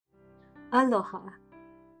Aloha.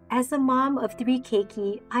 As a mom of 3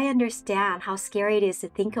 Keiki, I understand how scary it is to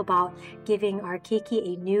think about giving our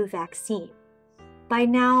Keiki a new vaccine. By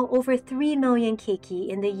now, over 3 million Keiki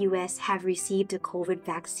in the US have received a COVID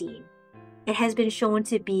vaccine. It has been shown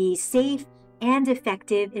to be safe and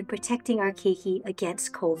effective in protecting our Keiki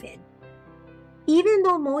against COVID. Even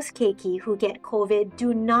though most Keiki who get COVID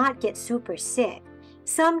do not get super sick,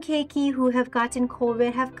 some Keiki who have gotten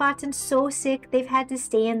COVID have gotten so sick they've had to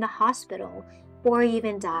stay in the hospital or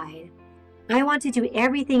even died. I want to do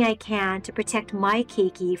everything I can to protect my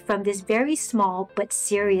Keiki from this very small but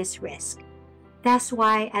serious risk. That's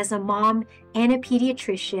why, as a mom and a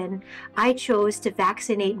pediatrician, I chose to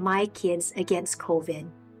vaccinate my kids against COVID.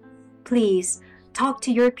 Please talk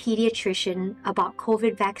to your pediatrician about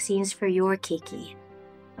COVID vaccines for your Keiki.